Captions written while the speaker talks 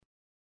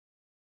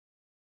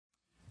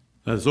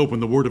Let us open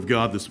the Word of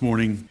God this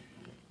morning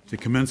to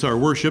commence our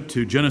worship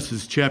to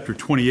Genesis chapter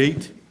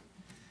 28.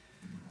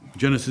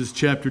 Genesis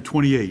chapter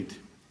 28.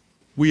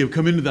 We have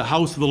come into the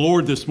house of the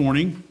Lord this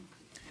morning,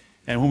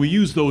 and when we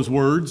use those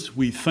words,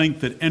 we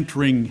think that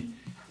entering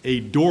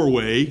a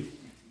doorway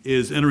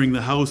is entering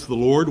the house of the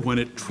Lord when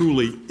it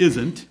truly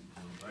isn't.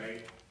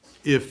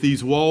 If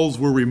these walls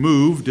were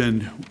removed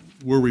and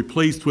were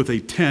replaced with a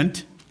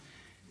tent,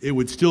 it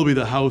would still be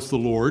the house of the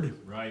Lord.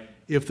 Right.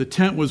 If the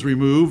tent was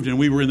removed and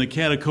we were in the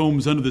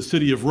catacombs under the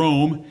city of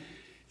Rome,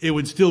 it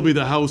would still be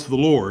the house of the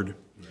Lord.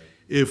 Right.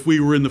 If we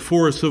were in the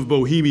forests of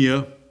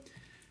Bohemia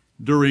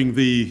during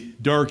the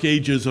dark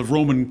ages of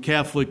Roman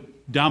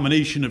Catholic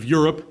domination of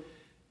Europe,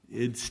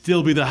 it'd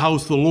still be the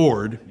house of the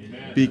Lord.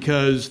 Amen.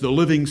 Because the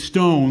living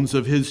stones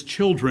of his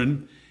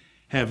children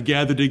have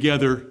gathered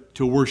together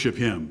to worship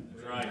him.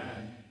 Right.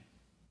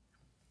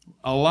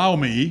 Allow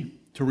me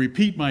to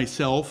repeat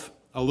myself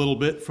a little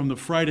bit from the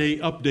Friday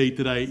update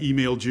that I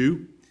emailed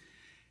you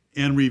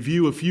and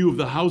review a few of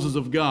the houses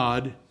of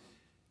God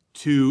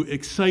to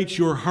excite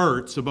your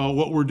hearts about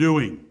what we're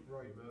doing.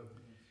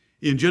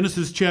 In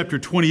Genesis chapter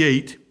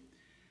 28,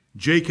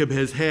 Jacob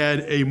has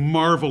had a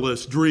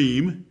marvelous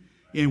dream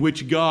in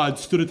which God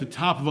stood at the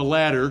top of a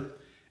ladder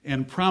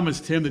and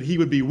promised him that he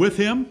would be with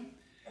him,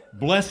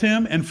 bless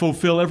him, and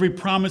fulfill every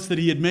promise that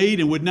he had made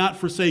and would not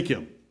forsake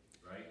him.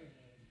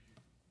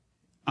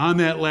 On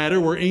that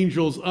ladder were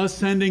angels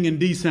ascending and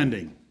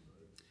descending.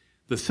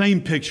 The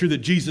same picture that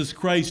Jesus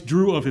Christ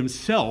drew of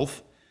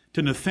himself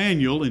to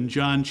Nathanael in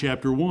John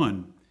chapter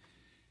 1.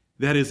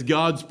 That is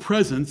God's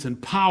presence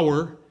and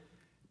power,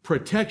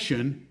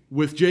 protection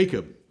with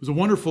Jacob. It was a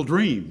wonderful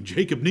dream.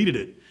 Jacob needed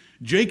it.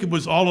 Jacob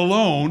was all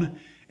alone,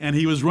 and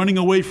he was running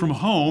away from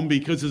home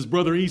because his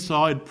brother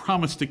Esau had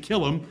promised to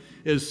kill him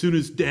as soon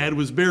as dad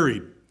was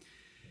buried.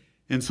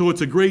 And so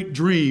it's a great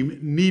dream,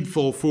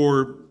 needful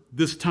for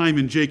this time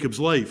in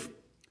Jacob's life.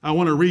 I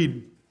want to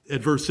read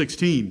at verse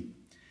 16.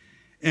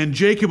 And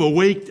Jacob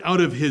awaked out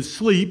of his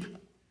sleep,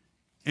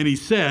 and he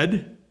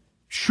said,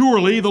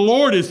 "Surely the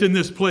Lord is in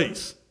this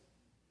place,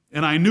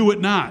 and I knew it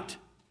not."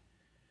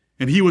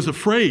 And he was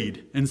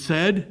afraid and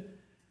said,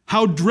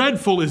 "How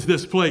dreadful is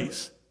this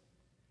place!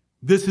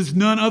 This is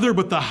none other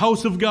but the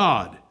house of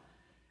God,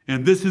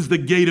 and this is the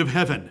gate of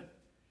heaven."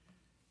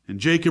 And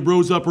Jacob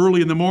rose up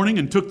early in the morning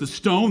and took the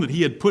stone that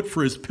he had put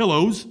for his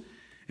pillows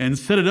and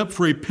set it up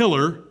for a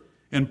pillar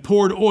and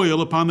poured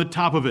oil upon the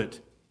top of it.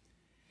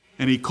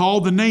 And he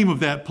called the name of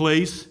that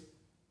place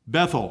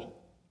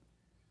Bethel.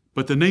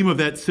 But the name of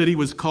that city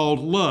was called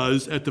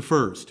Luz at the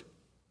first.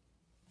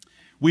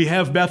 We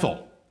have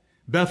Bethel,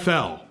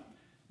 Bethel,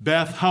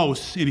 Beth,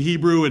 house in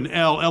Hebrew, and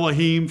El,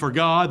 Elohim, for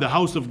God, the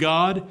house of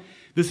God.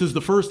 This is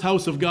the first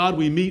house of God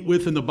we meet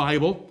with in the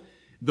Bible.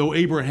 Though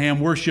Abraham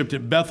worshipped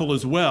at Bethel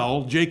as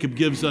well, Jacob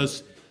gives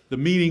us the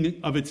meaning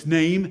of its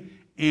name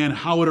and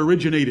how it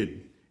originated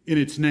in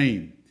its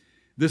name.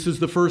 This is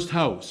the first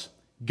house.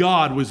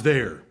 God was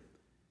there.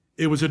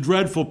 It was a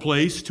dreadful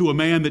place to a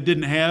man that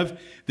didn't have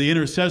the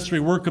intercessory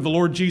work of the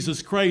Lord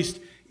Jesus Christ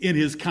in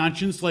his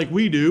conscience like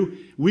we do.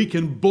 We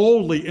can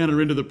boldly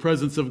enter into the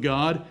presence of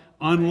God,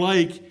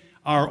 unlike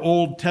our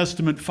Old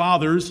Testament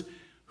fathers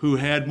who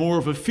had more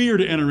of a fear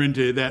to enter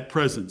into that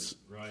presence.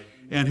 Right.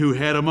 And who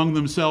had among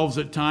themselves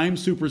at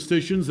times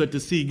superstitions that to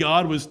see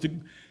God was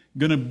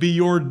going to be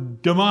your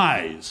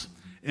demise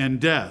and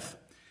death.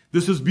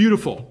 This is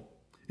beautiful.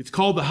 It's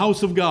called the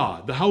house of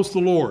God, the house of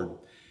the Lord.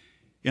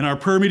 In our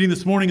prayer meeting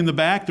this morning in the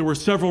back, there were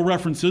several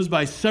references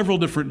by several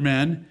different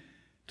men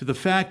to the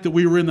fact that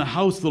we were in the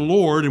house of the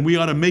Lord and we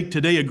ought to make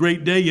today a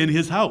great day in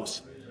his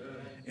house.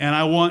 And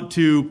I want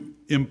to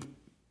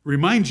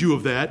remind you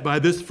of that by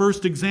this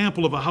first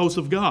example of a house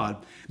of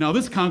God. Now,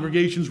 this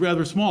congregation is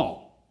rather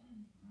small.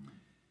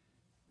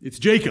 It's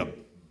Jacob.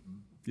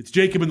 It's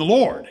Jacob and the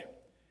Lord.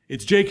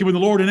 It's Jacob and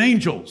the Lord and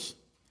angels.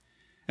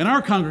 And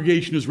our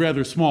congregation is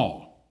rather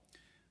small.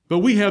 But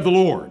we have the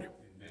Lord.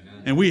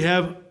 And we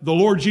have the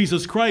Lord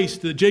Jesus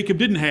Christ that Jacob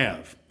didn't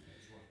have.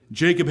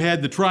 Jacob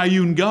had the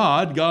triune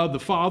God, God the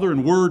Father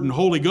and Word and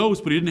Holy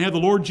Ghost, but he didn't have the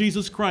Lord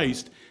Jesus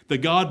Christ, the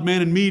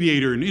God-man and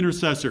mediator and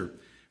intercessor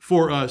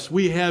for us.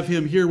 We have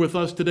him here with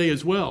us today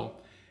as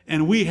well.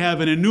 And we have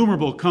an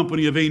innumerable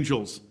company of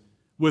angels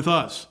with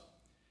us.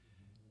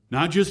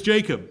 Not just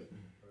Jacob.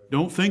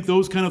 Don't think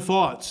those kind of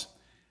thoughts.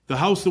 The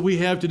house that we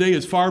have today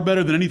is far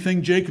better than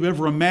anything Jacob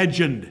ever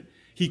imagined.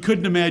 He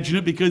couldn't imagine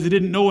it because he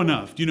didn't know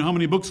enough. Do you know how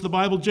many books of the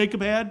Bible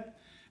Jacob had?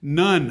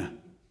 None.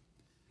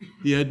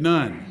 He had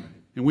none.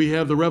 And we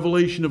have the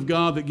revelation of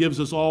God that gives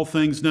us all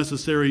things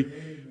necessary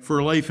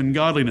for life and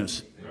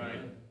godliness. Right.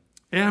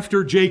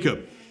 After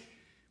Jacob,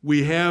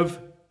 we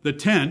have the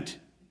tent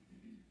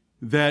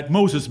that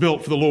Moses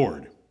built for the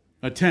Lord.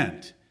 A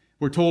tent.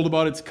 We're told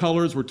about its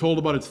colors. We're told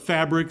about its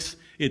fabrics,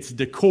 its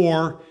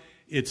decor,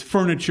 its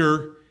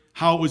furniture,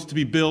 how it was to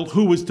be built,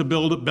 who was to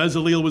build it.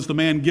 Bezaleel was the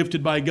man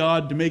gifted by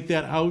God to make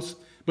that house,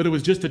 but it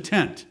was just a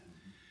tent.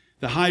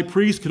 The high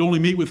priest could only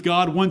meet with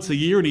God once a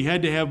year, and he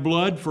had to have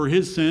blood for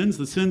his sins,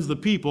 the sins of the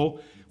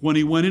people, when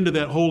he went into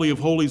that Holy of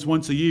Holies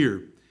once a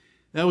year.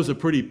 That was a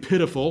pretty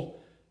pitiful,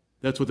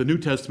 that's what the New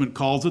Testament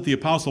calls it. The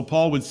Apostle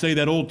Paul would say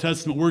that Old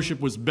Testament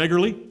worship was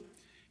beggarly,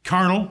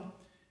 carnal,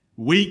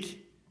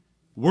 weak,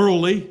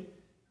 worldly.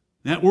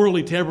 That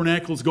worldly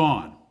tabernacle is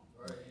gone.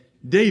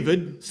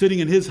 David, sitting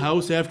in his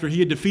house after he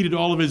had defeated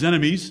all of his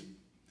enemies,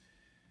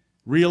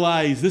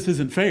 realized this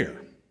isn't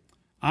fair.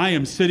 I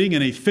am sitting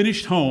in a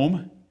finished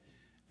home,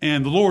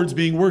 and the Lord's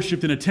being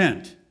worshipped in a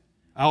tent.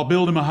 I'll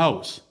build him a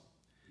house.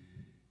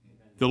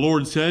 The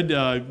Lord said,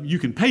 you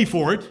can pay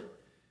for it,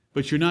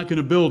 but you're not going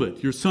to build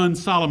it. Your son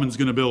Solomon's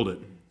going to build it.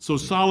 So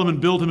Solomon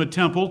built him a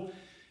temple.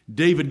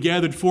 David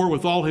gathered for it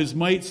with all his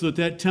might so that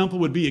that temple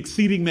would be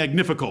exceeding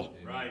magnifical.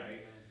 Right.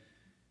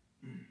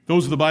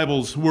 Those are the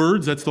Bible's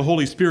words. That's the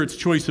Holy Spirit's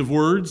choice of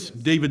words.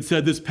 David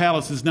said, this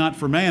palace is not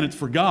for man, it's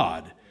for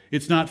God.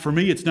 It's not for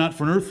me, it's not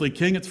for an earthly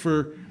king, it's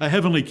for a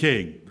heavenly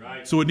king.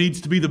 Right. So it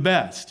needs to be the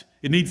best.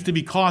 It needs to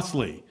be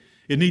costly.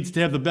 It needs to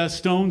have the best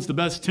stones, the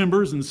best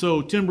timbers, and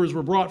so timbers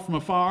were brought from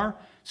afar,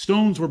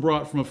 stones were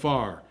brought from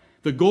afar.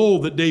 The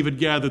gold that David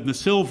gathered, and the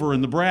silver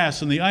and the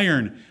brass and the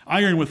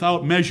iron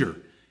without measure.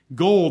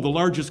 Gold, the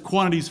largest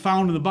quantities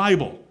found in the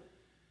Bible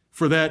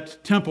for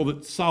that temple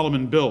that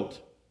Solomon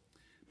built.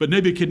 But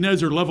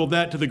Nebuchadnezzar leveled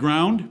that to the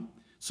ground,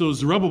 so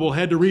Zerubbabel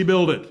had to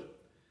rebuild it.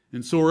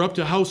 And so we're up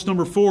to house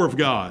number 4 of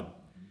God.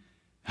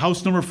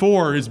 House number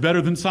 4 is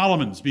better than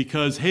Solomon's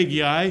because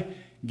Haggai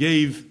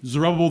gave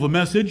Zerubbabel the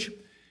message,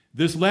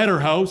 this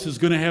latter house is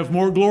going to have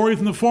more glory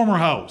than the former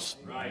house.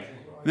 Right.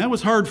 And that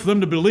was hard for them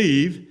to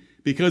believe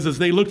because as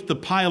they looked at the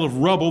pile of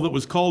rubble that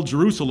was called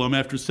Jerusalem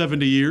after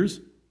 70 years,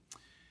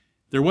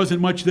 there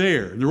wasn't much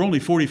there. There were only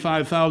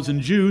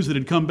 45,000 Jews that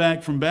had come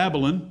back from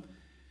Babylon,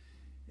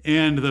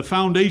 and the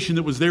foundation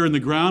that was there in the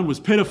ground was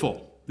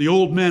pitiful. The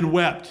old men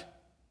wept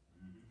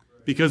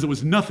because it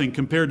was nothing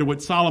compared to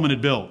what Solomon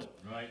had built.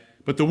 Right.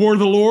 But the word of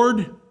the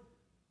Lord,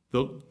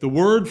 the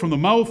word from the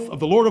mouth of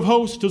the Lord of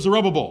hosts to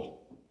Zerubbabel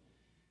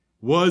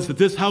was that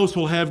this house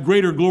will have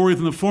greater glory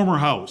than the former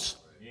house.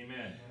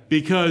 Amen.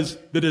 Because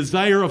the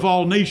desire of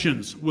all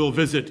nations will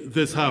visit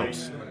this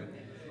house.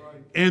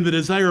 And the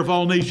desire of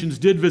all nations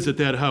did visit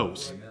that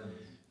house.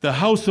 The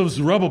house of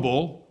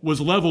Zerubbabel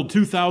was leveled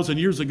 2,000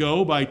 years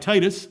ago by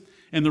Titus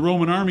and the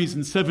Roman armies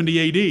in 70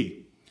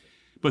 A.D.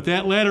 But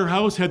that latter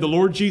house had the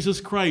Lord Jesus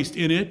Christ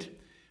in it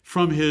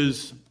from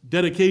his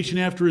dedication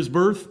after his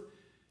birth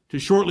to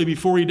shortly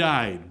before he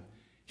died.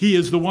 He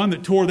is the one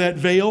that tore that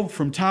veil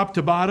from top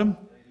to bottom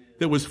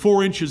that was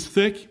 4 inches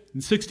thick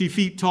and 60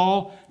 feet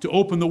tall to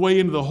open the way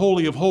into the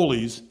Holy of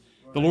Holies.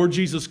 The Lord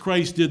Jesus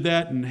Christ did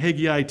that, and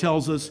Haggai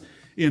tells us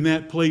in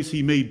that place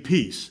he made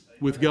peace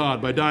with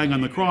God by dying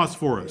on the cross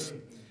for us.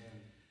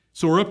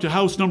 So we're up to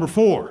house number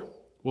 4.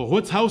 Well,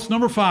 what's house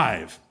number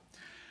 5?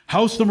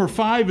 House number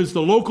 5 is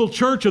the local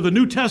church of the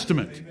New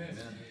Testament.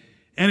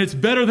 And it's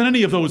better than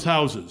any of those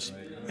houses.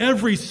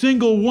 Every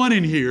single one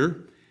in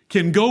here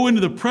can go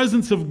into the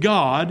presence of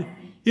God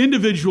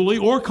individually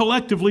or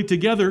collectively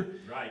together,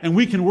 and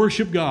we can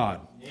worship God.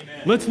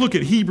 Amen. Let's look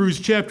at Hebrews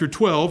chapter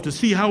 12 to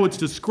see how it's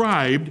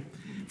described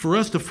for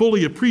us to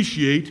fully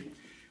appreciate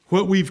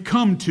what we've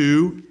come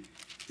to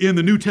in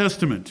the New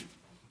Testament.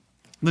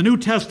 The New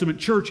Testament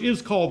church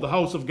is called the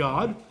house of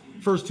God.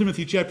 1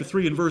 Timothy chapter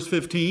 3 and verse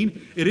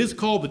 15. It is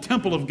called the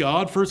temple of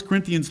God. 1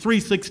 Corinthians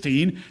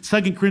 3:16.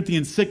 2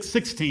 Corinthians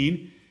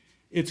 6:16.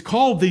 It's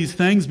called these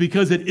things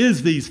because it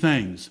is these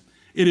things.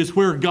 It is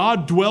where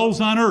God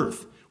dwells on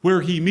earth,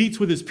 where he meets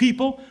with his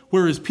people,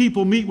 where his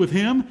people meet with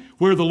him,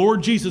 where the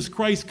Lord Jesus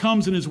Christ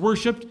comes and is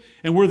worshiped,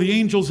 and where the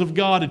angels of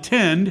God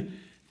attend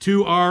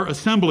to our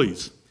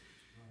assemblies.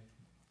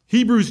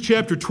 Hebrews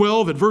chapter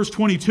 12 at verse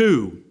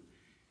 22.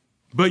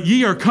 But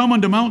ye are come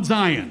unto Mount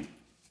Zion.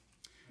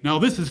 Now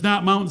this is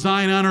not Mount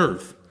Zion on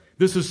earth.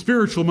 This is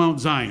spiritual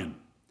Mount Zion.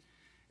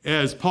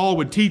 As Paul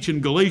would teach in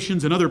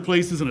Galatians and other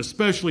places, and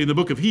especially in the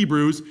book of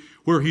Hebrews,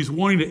 where he's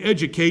wanting to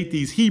educate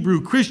these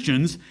Hebrew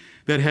Christians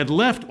that had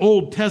left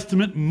Old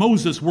Testament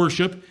Moses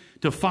worship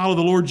to follow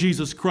the Lord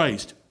Jesus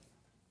Christ.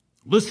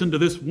 Listen to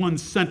this one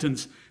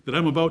sentence that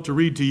I'm about to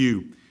read to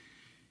you.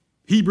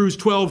 Hebrews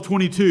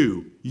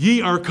 12:22.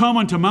 Ye are come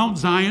unto Mount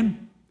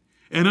Zion,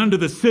 and unto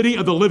the city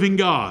of the living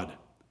God,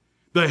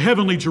 the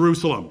heavenly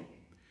Jerusalem,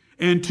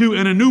 and to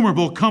an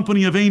innumerable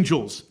company of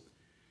angels,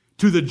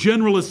 to the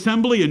general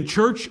assembly and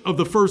church of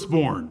the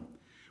firstborn,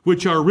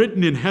 which are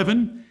written in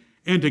heaven,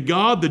 and to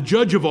God the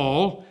judge of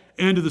all,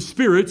 and to the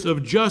spirits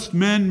of just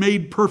men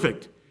made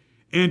perfect,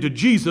 and to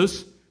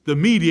Jesus, the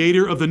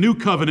mediator of the new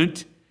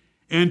covenant,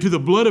 and to the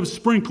blood of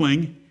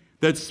sprinkling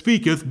that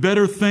speaketh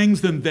better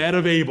things than that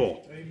of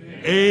Abel.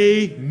 Amen.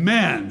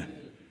 Amen.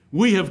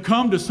 We have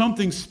come to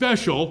something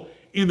special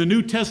in the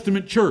New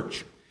Testament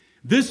church.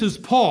 This is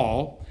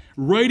Paul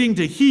writing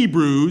to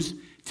Hebrews,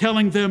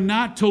 telling them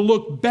not to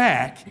look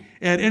back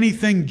at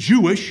anything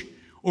Jewish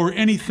or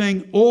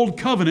anything Old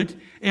Covenant,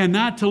 and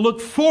not to look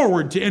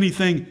forward to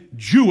anything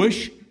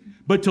Jewish,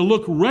 but to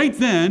look right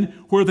then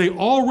where they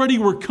already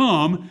were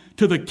come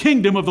to the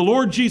kingdom of the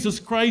Lord Jesus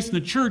Christ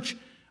and the church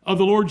of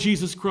the Lord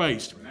Jesus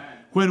Christ. Amen.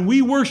 When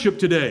we worship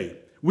today,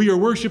 we are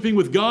worshiping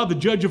with God, the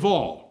judge of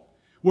all.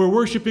 We're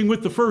worshiping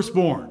with the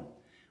firstborn.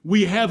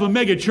 We have a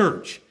mega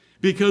church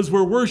because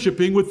we're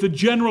worshiping with the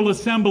general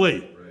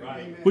assembly,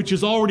 which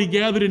is already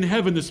gathered in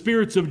heaven, the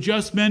spirits of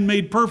just men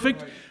made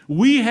perfect.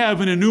 We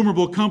have an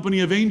innumerable company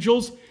of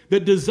angels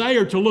that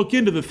desire to look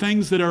into the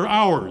things that are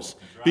ours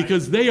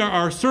because they are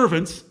our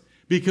servants,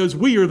 because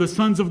we are the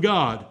sons of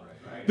God.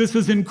 This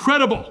is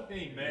incredible.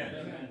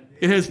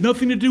 It has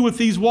nothing to do with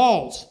these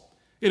walls.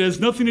 It has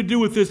nothing to do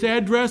with this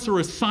address or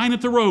a sign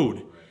at the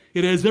road.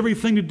 It has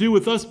everything to do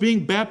with us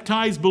being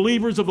baptized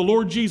believers of the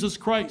Lord Jesus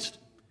Christ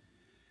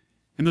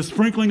and the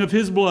sprinkling of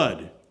His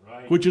blood,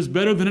 which is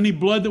better than any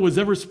blood that was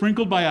ever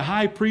sprinkled by a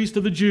high priest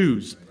of the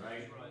Jews.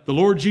 The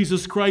Lord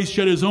Jesus Christ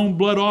shed His own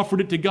blood,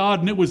 offered it to God,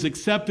 and it was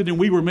accepted, and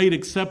we were made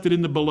accepted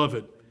in the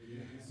Beloved.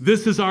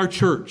 This is our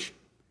church.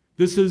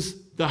 This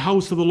is the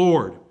house of the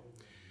Lord.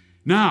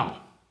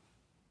 Now,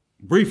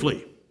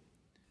 briefly,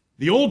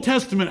 the Old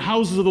Testament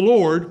houses of the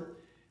Lord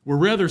were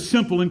rather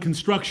simple in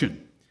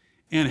construction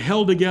and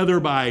held together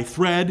by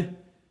thread,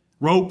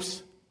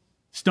 ropes,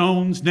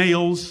 stones,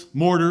 nails,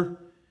 mortar.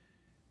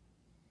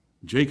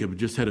 Jacob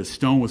just had a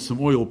stone with some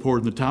oil poured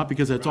in the top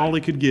because that's all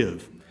he could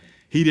give.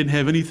 He didn't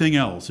have anything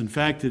else. In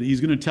fact,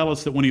 he's going to tell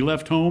us that when he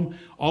left home,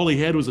 all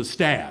he had was a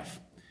staff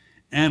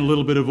and a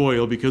little bit of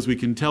oil, because we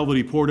can tell that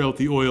he poured out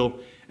the oil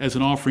as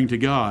an offering to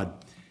God.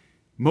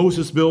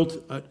 Moses built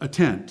a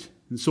tent,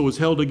 and so it was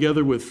held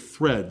together with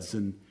threads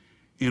and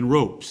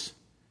ropes.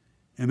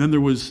 And then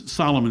there was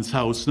Solomon's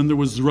house. Then there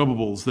was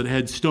Zerubbabel's that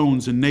had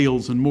stones and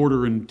nails and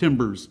mortar and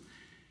timbers.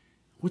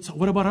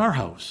 What about our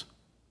house?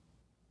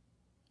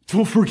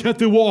 Don't forget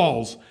the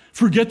walls.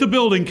 Forget the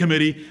building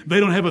committee. They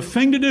don't have a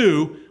thing to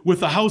do with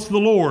the house of the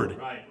Lord.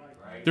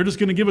 They're just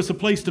going to give us a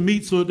place to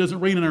meet so it doesn't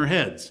rain on our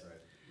heads.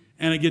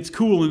 And it gets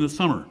cool in the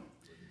summer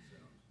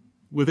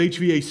with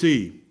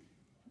HVAC.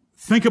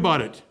 Think about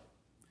it.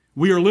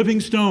 We are living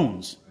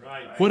stones.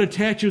 What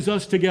attaches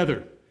us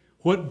together?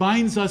 What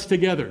binds us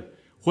together?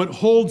 What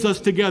holds us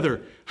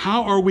together?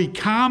 How are we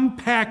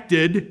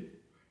compacted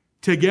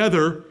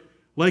together,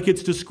 like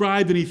it's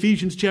described in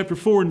Ephesians chapter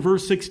 4 and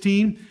verse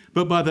 16,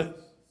 but by the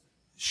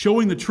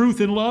showing the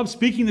truth in love,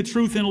 speaking the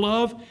truth in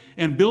love,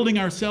 and building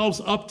ourselves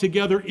up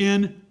together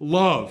in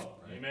love.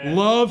 Amen.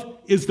 Love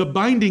is the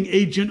binding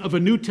agent of a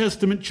New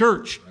Testament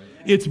church.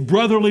 It's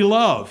brotherly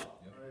love.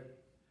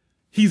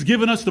 He's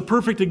given us the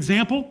perfect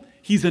example.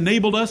 He's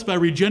enabled us by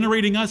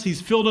regenerating us.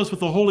 He's filled us with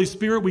the Holy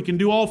Spirit. We can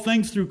do all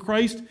things through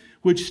Christ,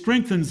 which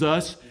strengthens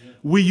us.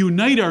 We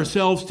unite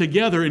ourselves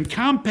together and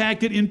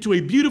compact it into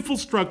a beautiful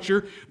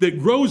structure that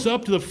grows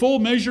up to the full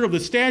measure of the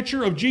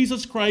stature of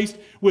Jesus Christ,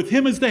 with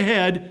Him as the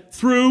head,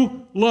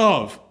 through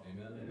love.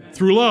 Amen.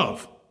 Through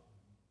love.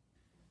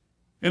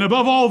 And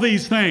above all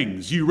these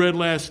things, you read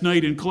last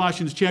night in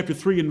Colossians chapter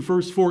 3 and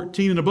verse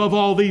 14, and above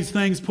all these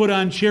things put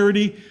on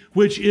charity,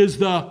 which is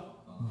the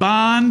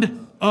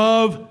bond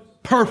of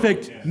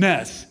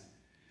perfectness.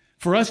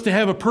 For us to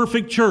have a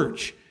perfect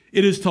church,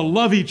 it is to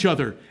love each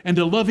other, and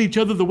to love each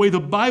other the way the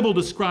Bible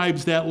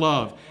describes that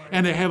love,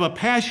 and to have a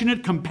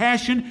passionate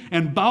compassion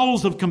and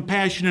bowels of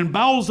compassion and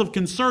bowels of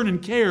concern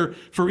and care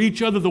for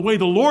each other the way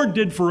the Lord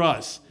did for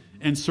us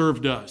and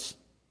served us.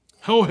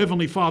 Oh,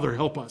 Heavenly Father,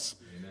 help us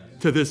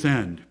to this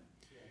end.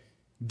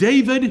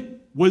 David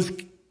was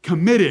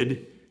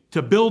committed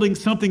to building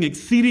something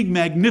exceeding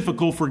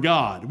magnifical for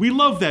God. We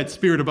love that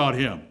spirit about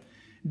him.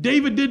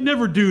 David did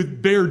never do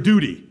bare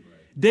duty.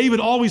 David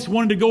always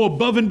wanted to go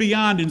above and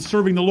beyond in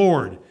serving the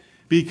Lord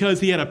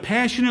because he had a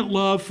passionate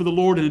love for the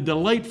Lord and a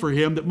delight for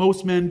Him that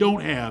most men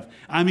don't have.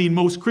 I mean,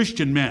 most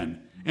Christian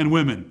men and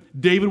women.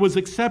 David was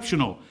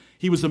exceptional.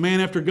 He was a man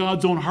after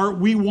God's own heart.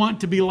 We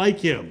want to be like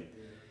him.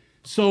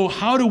 So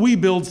how do we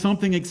build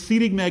something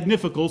exceeding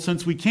magnifical,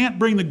 since we can't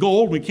bring the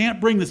gold, we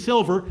can't bring the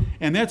silver,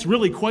 and that's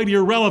really quite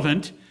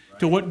irrelevant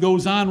to what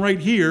goes on right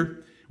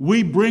here?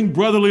 We bring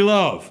brotherly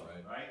love.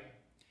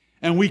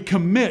 And we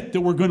commit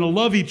that we're going to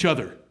love each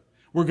other.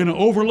 We're going to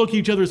overlook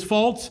each other's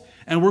faults,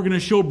 and we're going to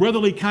show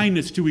brotherly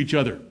kindness to each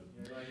other.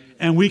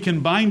 And we can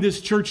bind this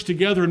church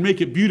together and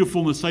make it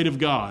beautiful in the sight of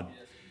God.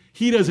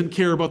 He doesn't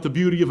care about the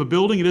beauty of a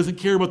building. He doesn't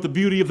care about the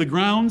beauty of the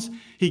grounds.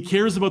 He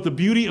cares about the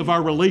beauty of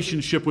our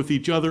relationship with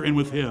each other and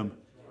with Him.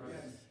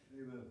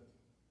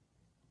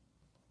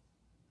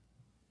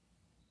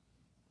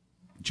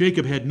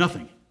 Jacob had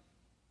nothing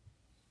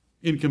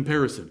in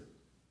comparison.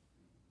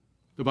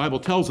 The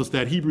Bible tells us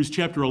that. Hebrews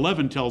chapter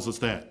 11 tells us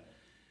that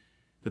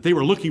they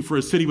were looking for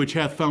a city which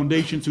hath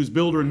foundations, whose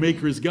builder and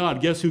maker is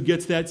God. Guess who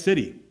gets that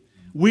city?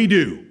 We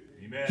do.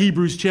 Amen.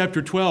 Hebrews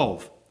chapter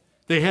 12.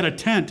 They had a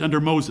tent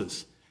under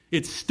Moses.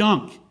 It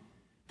stunk.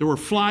 There were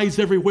flies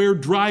everywhere,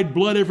 dried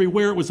blood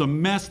everywhere. It was a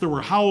mess. There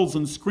were howls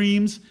and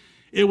screams.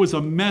 It was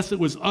a mess. It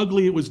was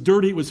ugly. It was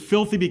dirty. It was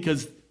filthy,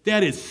 because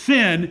that is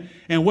sin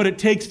and what it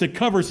takes to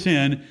cover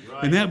sin.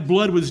 Right. And that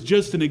blood was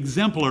just an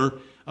exemplar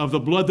of the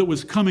blood that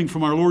was coming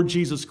from our Lord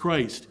Jesus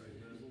Christ.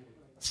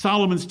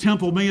 Solomon's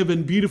temple may have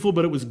been beautiful,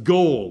 but it was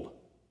gold.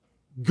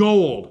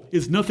 Gold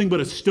is nothing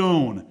but a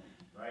stone,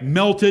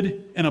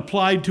 melted and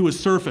applied to a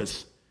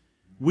surface.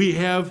 We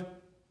have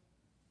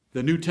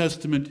the New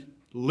Testament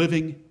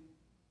living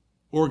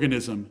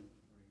organism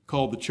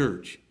called the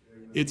church.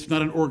 It's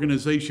not an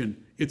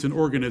organization. It's an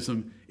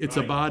organism. It's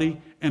a body,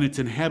 and it's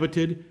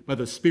inhabited by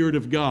the Spirit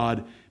of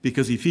God,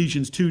 because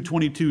Ephesians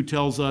 2:22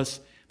 tells us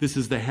this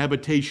is the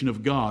habitation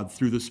of God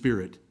through the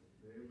Spirit.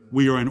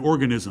 We are an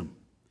organism,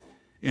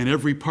 and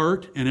every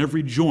part and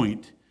every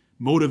joint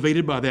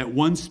motivated by that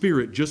one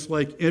Spirit, just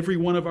like every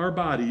one of our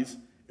bodies,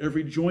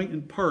 every joint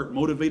and part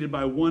motivated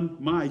by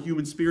my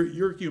human spirit,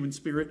 your human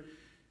spirit,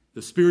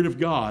 the Spirit of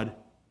God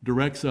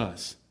directs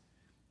us.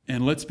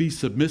 And let's be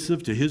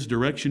submissive to His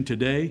direction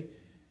today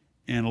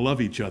and love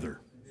each other.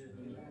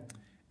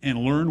 And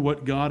learn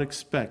what God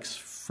expects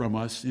from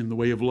us in the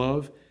way of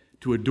love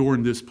to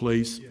adorn this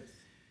place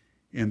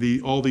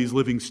and all these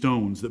living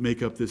stones that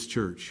make up this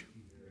church.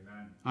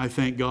 Amen. I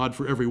thank God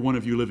for every one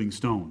of you living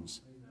stones.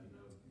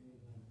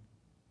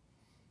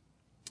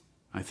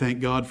 I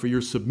thank God for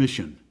your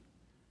submission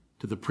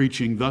to the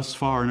preaching thus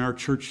far in our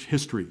church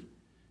history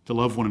to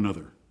love one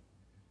another.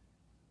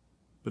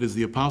 But as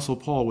the Apostle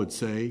Paul would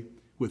say,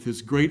 with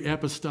his great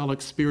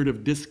apostolic spirit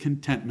of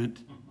discontentment,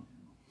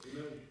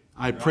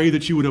 I pray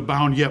that you would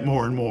abound yet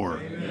more and more.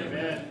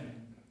 Amen.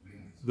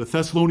 The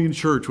Thessalonian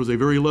church was a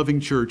very loving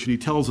church, and he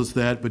tells us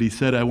that, but he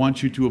said, I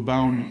want you to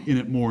abound in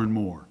it more and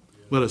more.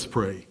 Let us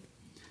pray.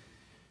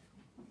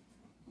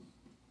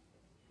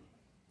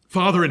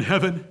 Father in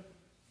heaven,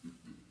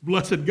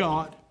 blessed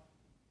God,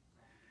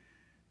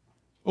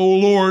 O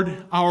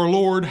Lord, our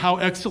Lord, how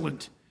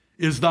excellent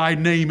is thy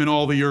name in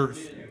all the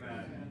earth.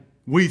 Amen.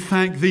 We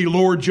thank thee,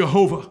 Lord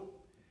Jehovah,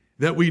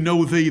 that we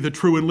know thee, the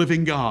true and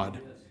living God,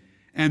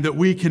 and that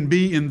we can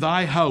be in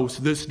thy house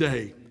this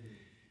day.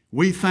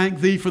 We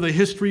thank thee for the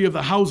history of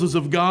the houses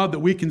of God that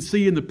we can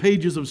see in the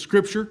pages of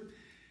Scripture.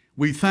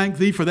 We thank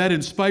thee for that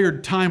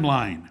inspired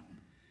timeline.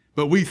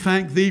 But we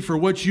thank thee for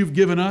what you've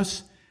given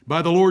us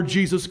by the Lord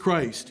Jesus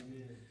Christ,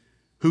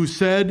 who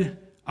said,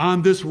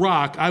 on this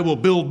rock I will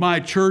build my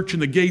church,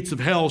 and the gates of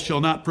hell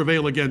shall not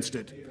prevail against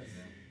it.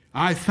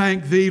 I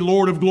thank thee,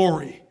 Lord of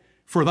glory,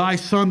 for thy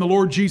Son, the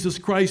Lord Jesus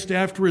Christ,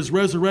 after his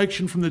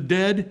resurrection from the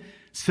dead,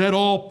 said,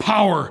 all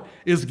power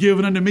is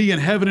given unto me in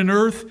heaven and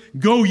earth.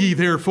 Go ye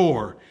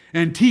therefore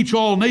and teach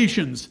all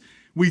nations.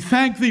 We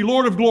thank thee,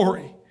 Lord of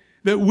glory,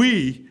 that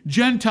we,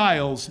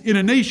 Gentiles, in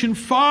a nation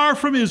far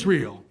from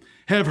Israel,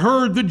 have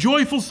heard the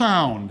joyful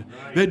sound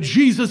that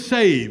Jesus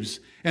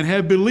saves, and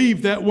have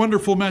believed that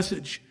wonderful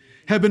message,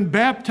 have been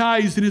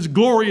baptized in his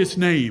glorious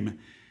name,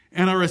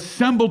 and are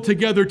assembled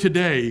together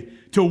today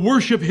to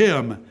worship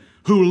him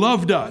who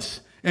loved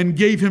us and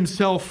gave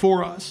himself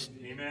for us.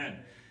 Amen.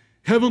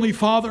 Heavenly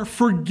Father,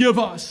 forgive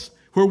us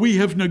where we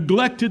have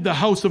neglected the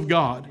house of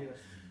God.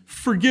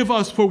 Forgive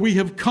us where we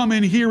have come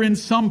in here in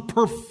some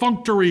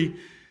perfunctory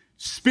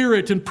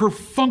spirit and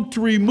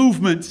perfunctory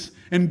movements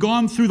and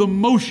gone through the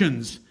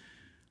motions.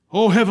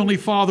 Oh, Heavenly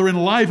Father,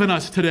 enliven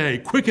us today,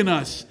 quicken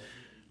us,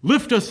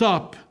 lift us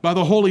up by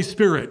the Holy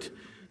Spirit,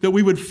 that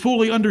we would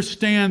fully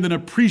understand and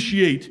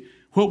appreciate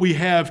what we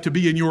have to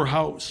be in your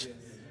house.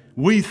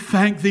 We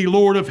thank thee,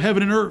 Lord of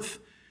heaven and earth,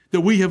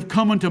 that we have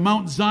come unto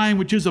Mount Zion,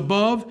 which is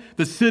above,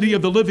 the city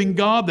of the living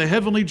God, the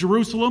heavenly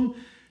Jerusalem,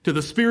 to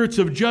the spirits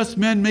of just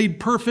men made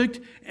perfect,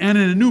 and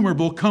an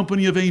innumerable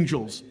company of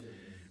angels.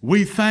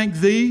 We thank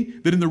thee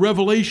that in the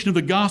revelation of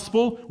the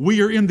gospel,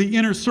 we are in the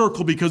inner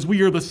circle because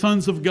we are the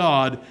sons of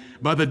God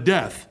by the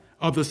death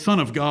of the Son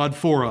of God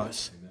for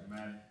us.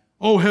 Amen.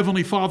 Oh,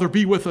 Heavenly Father,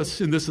 be with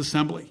us in this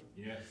assembly.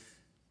 Yes.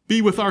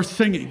 Be with our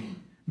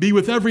singing. Be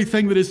with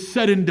everything that is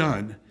said and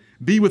done.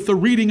 Be with the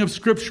reading of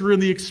Scripture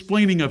and the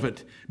explaining of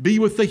it. Be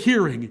with the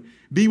hearing.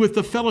 Be with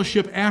the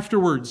fellowship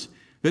afterwards,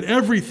 that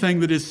everything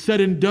that is said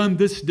and done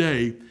this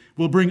day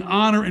will bring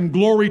honor and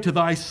glory to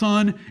thy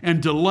Son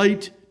and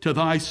delight to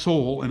thy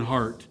soul and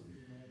heart.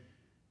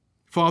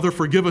 Father,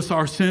 forgive us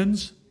our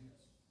sins.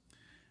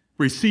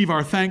 Receive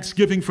our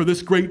thanksgiving for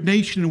this great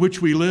nation in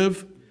which we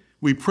live.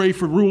 We pray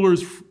for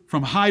rulers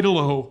from high to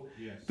low,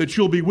 that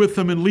you'll be with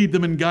them and lead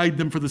them and guide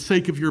them for the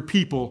sake of your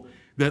people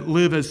that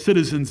live as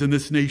citizens in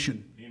this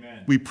nation.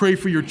 Amen. We pray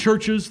for your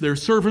churches, their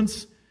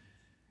servants,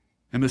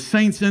 and the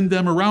saints in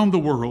them around the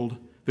world,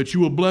 that you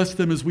will bless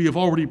them as we have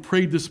already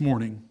prayed this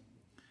morning.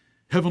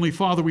 Heavenly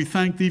Father, we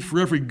thank thee for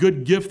every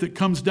good gift that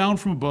comes down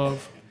from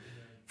above,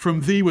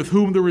 from thee with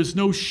whom there is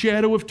no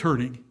shadow of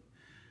turning.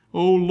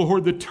 O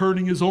Lord, the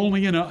turning is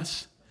only in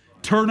us.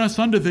 Turn us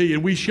unto thee,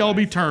 and we shall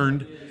be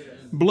turned.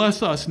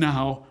 Bless us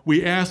now,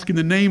 we ask in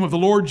the name of the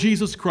Lord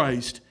Jesus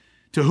Christ,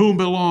 to whom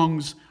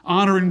belongs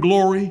honor and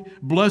glory,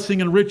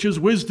 blessing and riches,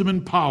 wisdom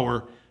and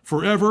power,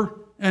 forever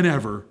and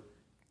ever.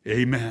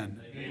 Amen.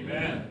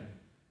 Amen.